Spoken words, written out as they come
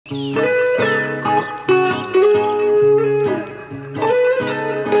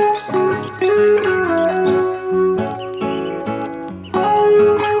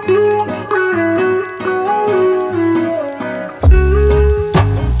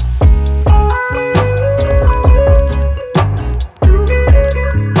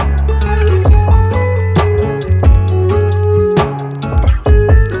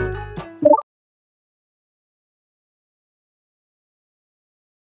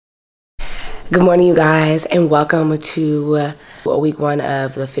Good morning, you guys, and welcome to week 1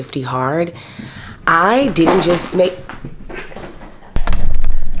 of the 50 hard. I didn't just make...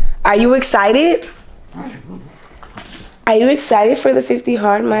 Are you excited? Are you excited for the 50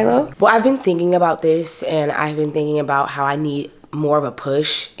 hard, Milo? Well, I've been thinking about this, and I've been thinking about how I need more of a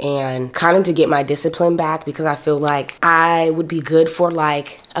push and kind of to get my discipline back, because I feel like I would be good for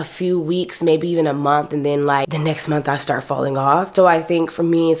like a few weeks, maybe even a month, and then like the next month I start falling off. So I think for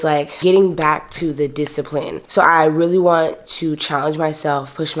me it's like getting back to the discipline. So I really want to challenge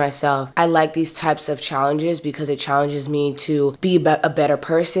myself, push myself. I like these types of challenges because it challenges me to be a better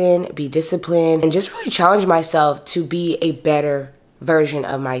person, be disciplined, and just really challenge myself to be a better version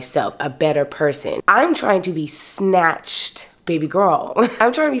of myself, a better person. I'm trying to be snatched, baby girl.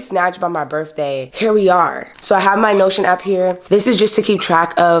 I'm trying to be snatched by my birthday. Here we are. So I have my Notion app here. This is just to keep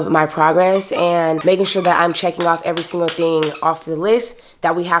track of my progress and making sure that I'm checking off every single thing off the list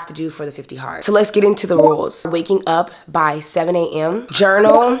that we have to do for the 50 hard. So let's get into the rules. Waking up by 7 a.m.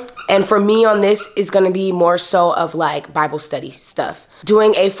 Journal. And for me on this is gonna be more so of like Bible study stuff.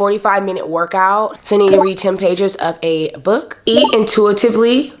 Doing a 45-minute workout. So I need to read 10 pages of a book. Eat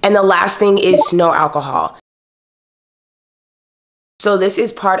intuitively. And the last thing is no alcohol. So this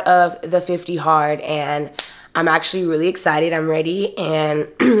is part of the 50 hard, and I'm actually really excited. I'm ready, and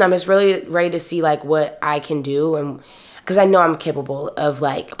I'm just really ready to see like what I can do, and because I know I'm capable of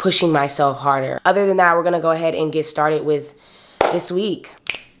like pushing myself harder. Other than that, we're gonna go ahead and get started with this week.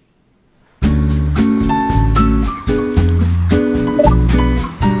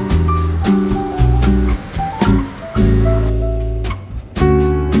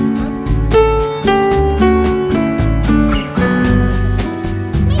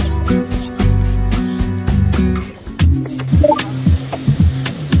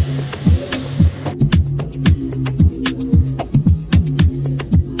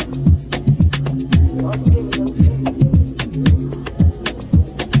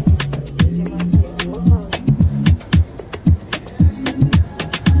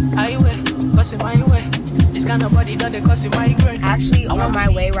 Actually on my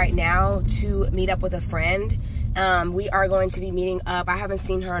way right now to meet up with a friend. We are going to be meeting up. I haven't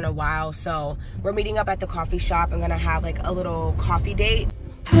seen her in a while, so we're meeting up at the coffee shop. I'm gonna have like a little coffee date.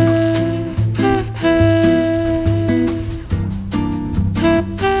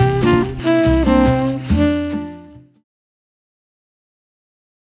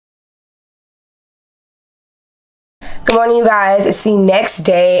 Good morning, you guys. It's the next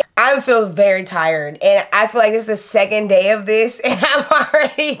day. I feel very tired, and I feel like this is the second day of this, and I'm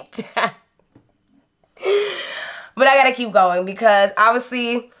already done. But I gotta keep going because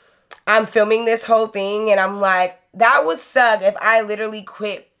obviously I'm filming this whole thing, and I'm like, that would suck if I literally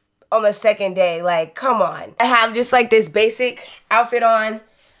quit on the second day. Like, come on. I have just like this basic outfit on.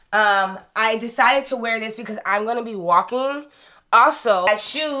 I decided to wear this because I'm gonna be walking. Also, my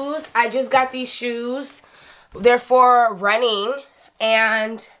shoes, I just got these shoes. They're for running,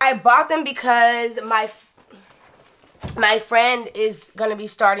 and I bought them because my friend is gonna be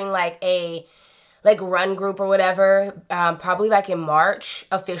starting like a run group or whatever, probably like in March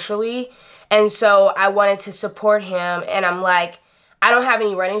officially, and so I wanted to support him. And I'm like, I don't have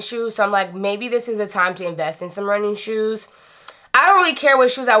any running shoes, so I'm like, maybe this is the time to invest in some running shoes. I don't really care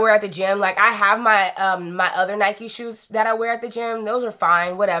what shoes I wear at the gym. Like, I have my my other Nike shoes that I wear at the gym. Those are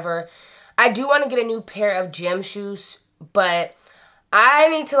fine, whatever. I do want to get a new pair of gym shoes, but I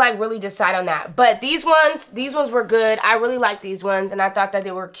need to like really decide on that. But these ones were good. I really like these ones, and I thought that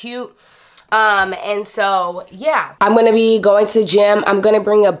they were cute. And so yeah, I'm gonna be going to the gym. I'm gonna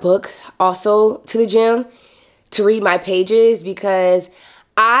bring a book also to the gym to read my pages, because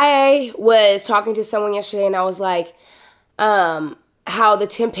I was talking to someone yesterday and I was like, how the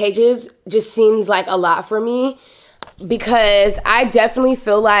 10 pages just seems like a lot for me. Because I definitely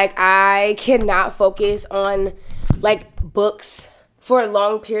feel like I cannot focus on like books for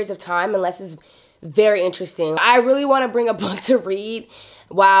long periods of time unless it's very interesting. I really want to bring a book to read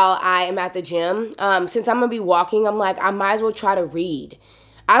while I am at the gym. Since I'm gonna be walking, I'm like, I might as well try to read.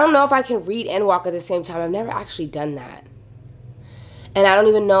 I don't know if I can read and walk at the same time. I've never actually done that, and I don't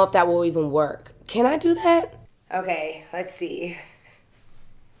even know if that will even work. Can I do that? Okay, let's see.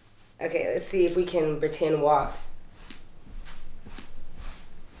 Okay, let's see if we can pretend walk.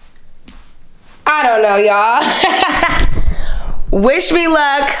 I don't know, y'all. Wish me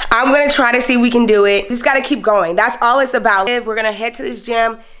luck. I'm gonna try to see if we can do it. Just gotta keep going. That's all it's about. We're gonna head to this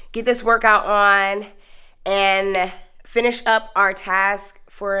gym, get this workout on, and finish up our task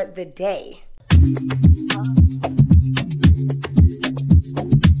for the day.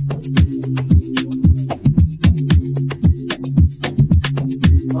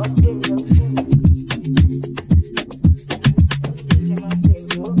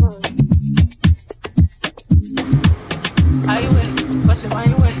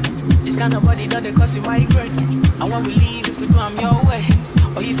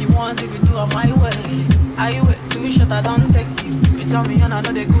 want if you do it my way. Are you with too short, I don't take. You tell me and I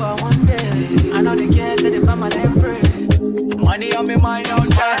know they go out one day. I know they care, say they buy my damn pray. Money on me mind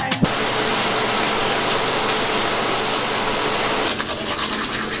outside.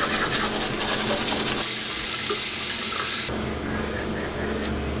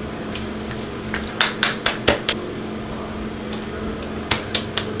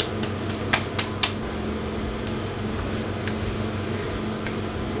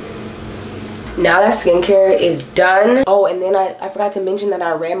 Now that skincare is done. Oh, and then I forgot to mention that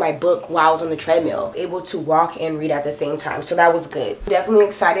I read my book while I was on the treadmill. Able to walk and read at the same time, so that was good. Definitely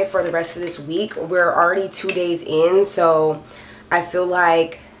excited for the rest of this week. We're already 2 days in, so I feel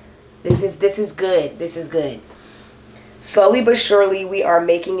like this is good. This is good. Slowly but surely, we are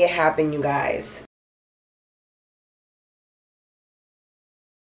making it happen, you guys.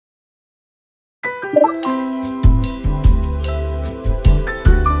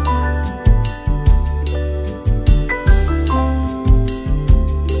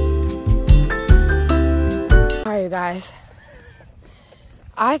 Alright, guys.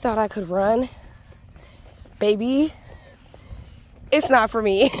 I thought I could run. Baby, it's not for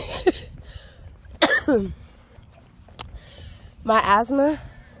me. My asthma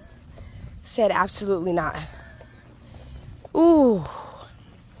said absolutely not. Ooh.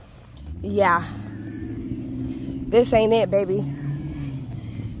 Yeah. This ain't it, baby.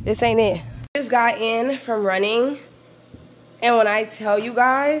 This ain't it. Just got in from running. And when I tell you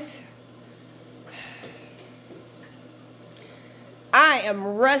guys, I am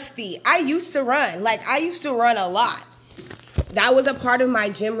rusty. I used to run. Like, I used to run a lot. That was a part of my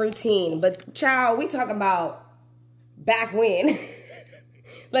gym routine. But, child, we talking about back when.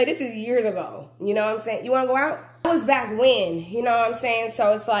 Like, this is years ago. You know what I'm saying? You want to go out? That was back when. You know what I'm saying?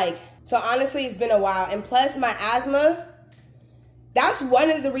 So, it's like, so honestly, it's been a while. And plus, my asthma, that's one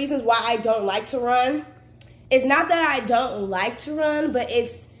of the reasons why I don't like to run. It's not that I don't like to run, but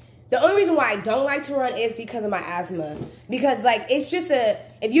it's, the only reason why I don't like to run is because of my asthma. Because, like, it's just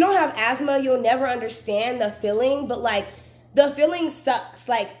if you don't have asthma, you'll never understand the feeling. But, like, the feeling sucks,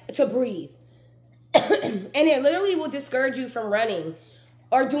 like, to breathe. And it literally will discourage you from running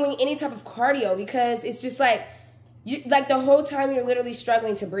or doing any type of cardio because it's just, like, like, the whole time you're literally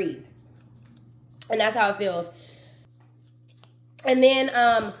struggling to breathe. And that's how it feels. And then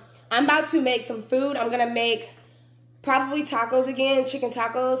I'm about to make some food. I'm going to make probably tacos again, chicken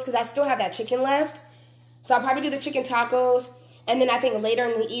tacos, because I still have that chicken left. So I'll probably do the chicken tacos. And then I think later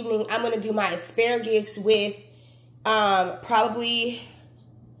in the evening, I'm going to do my asparagus with probably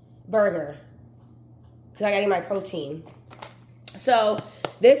burger. Because I got to get my protein. So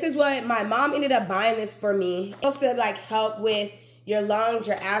this is what my mom ended up buying this for me. It's supposed to, like, help with your lungs,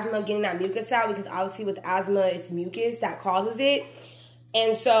 your asthma, getting that mucus out. Because obviously with asthma, it's mucus that causes it.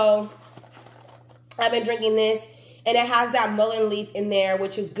 And so I've been drinking this. And it has that mullein leaf in there,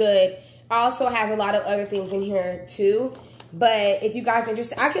 which is good. Also has a lot of other things in here too. But if you guys are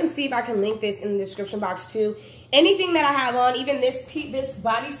interested, I can see if I can link this in the description box too. Anything that I have on, even this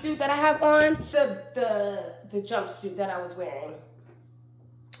bodysuit that I have on, the jumpsuit that I was wearing.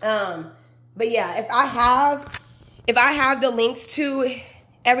 But yeah, if I have the links to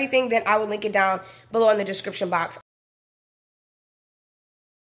everything, then I will link it down below in the description box.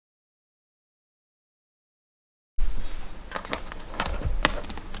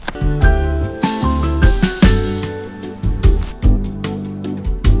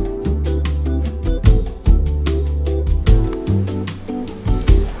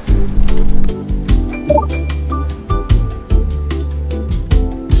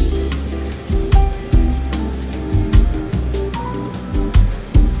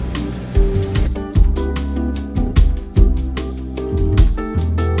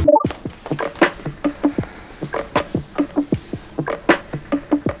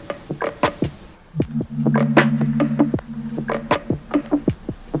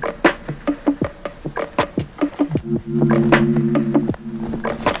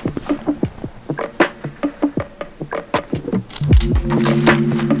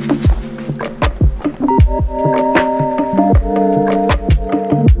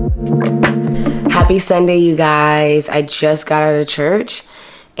 Happy Sunday, you guys. I just got out of church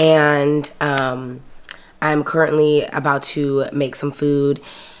and I'm currently about to make some food.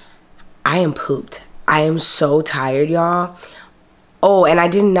 I am pooped. I am so tired, y'all. Oh, and I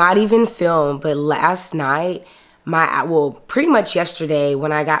did not even film, but last night, pretty much yesterday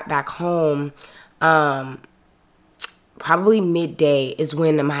when I got back home, probably midday is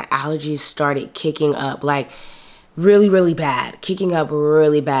when my allergies started kicking up, like really, really bad, kicking up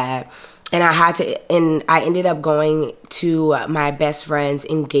really bad. and I ended up going to my best friend's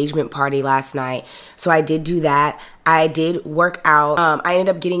engagement party last night. So I did do that. I did work out. I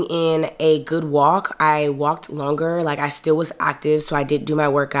ended up getting in a good walk. I walked longer, like I still was active, so I did do my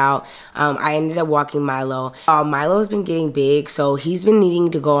workout. I ended up walking Milo. Milo's been getting big, so he's been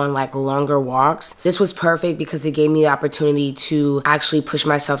needing to go on like longer walks. This was perfect because it gave me the opportunity to actually push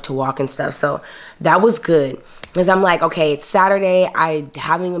myself to walk and stuff. So that was good. Because I'm like, okay, it's Saturday. I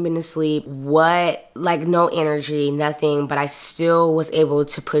haven't even been to sleep. Like no energy, nothing, but I still was able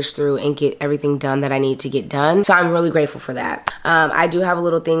to push through and get everything done that I need to get done. So I'm really grateful for that. I do have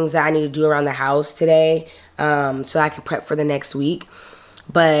little things that I need to do around the house today, so I can prep for the next week.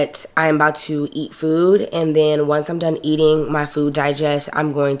 But I'm about to eat food, and then once I'm done eating my food digest,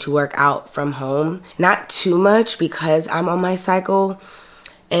 I'm going to work out from home. Not too much because I'm on my cycle,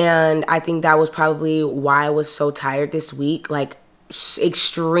 and I think that was probably why I was so tired this week, like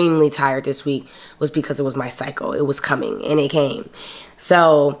extremely tired this week, was because it was my cycle. It was coming and it came.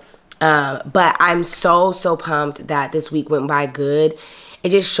 So but I'm so pumped that this week went by good.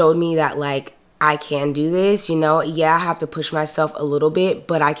 It just showed me that like I can do this, you know. Yeah, I have to push myself a little bit,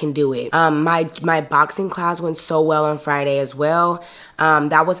 but I can do it. My boxing class went so well on Friday as well.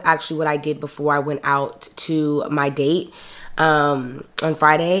 That was actually what I did before I went out to my date on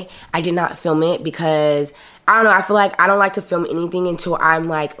Friday. I did not film it because I don't know, I feel like I don't like to film anything until I'm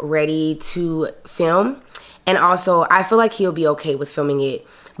like ready to film. And also I feel like he'll be okay with filming it.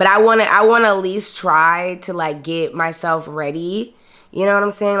 But I wanna at least try to like get myself ready. You know what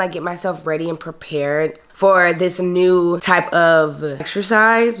I'm saying? Like get myself ready and prepared for this new type of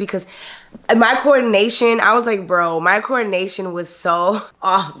exercise, because my coordination, I was like, bro, my coordination was so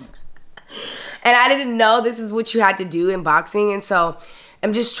off. And I didn't know this is what you had to do in boxing. And so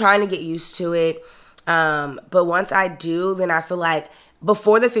I'm just trying to get used to it. But once I do, then I feel like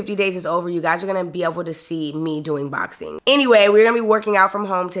before the 50 days is over, you guys are going to be able to see me doing boxing. Anyway, we're going to be working out from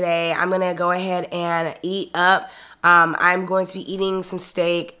home today. I'm going to go ahead and eat up. I'm going to be eating some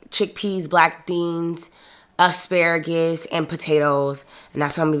steak, chickpeas, black beans, asparagus, and potatoes. And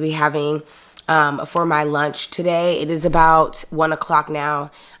that's what I'm going to be having for my lunch today. It is about 1 o'clock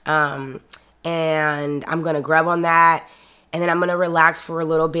now. And I'm going to grub on that. And then I'm going to relax for a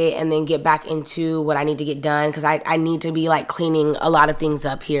little bit and then get back into what I need to get done, because I need to be like cleaning a lot of things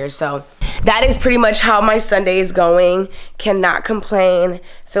up here. So that is pretty much how my Sunday is going. Cannot complain.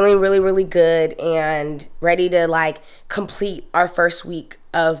 Feeling really good and ready to like complete our first week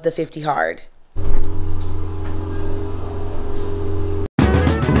of the 50 hard.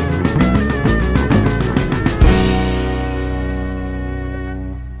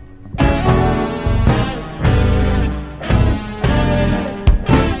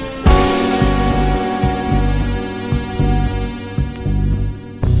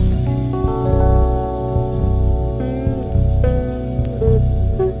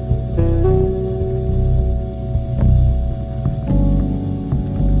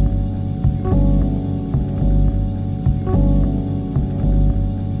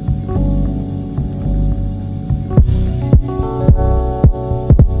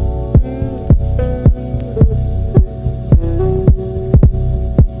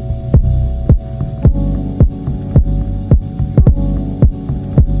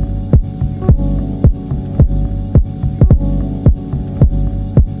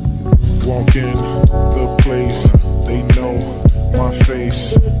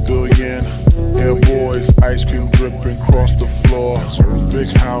 Ice cream dripping across the floor. Big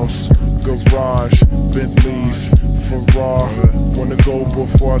house, garage, Bentleys, Ferrari. Wanna go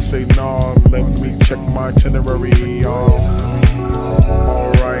before I say nah. Let me check my itinerary, y'all.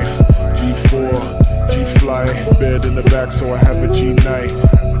 Alright, G4, G-Fly, bed in the back so I have a G-night.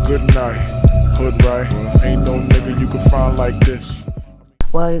 Good night, hood right. Ain't no nigga you can find like this.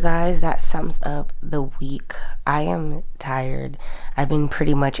 Well, you guys, that sums up the week. I am tired. I've been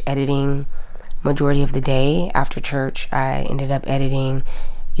pretty much editing majority of the day. After church, I ended up editing.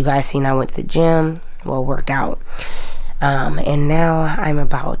 You guys seen I went to the gym, well, worked out. And now I'm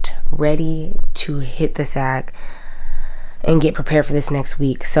about ready to hit the sack and get prepared for this next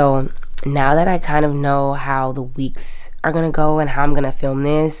week. So now that I kind of know how the weeks are gonna go and how I'm gonna film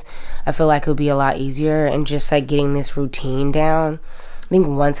this, I feel like it'll be a lot easier, and just like getting this routine down. I think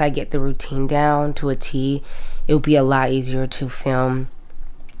once I get the routine down to a T, it'll be a lot easier to film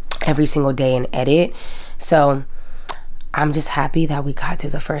every single day and edit. So I'm just happy that we got through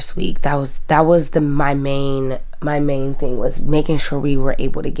the first week. That was my main thing, was making sure we were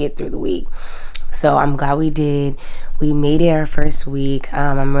able to get through the week. So I'm glad we did. We made it our first week.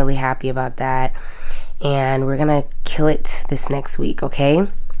 I'm really happy about that, and we're gonna kill it this next week, okay?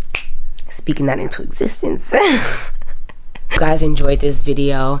 speaking that into existence. If you guys enjoyed this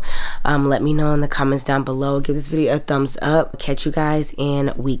video, let me know in the comments down below. Give this video a thumbs up. Catch you guys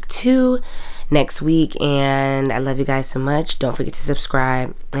in week 2 next week, and I love you guys so much. Don't forget to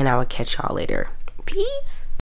subscribe, and I will catch y'all later. Peace.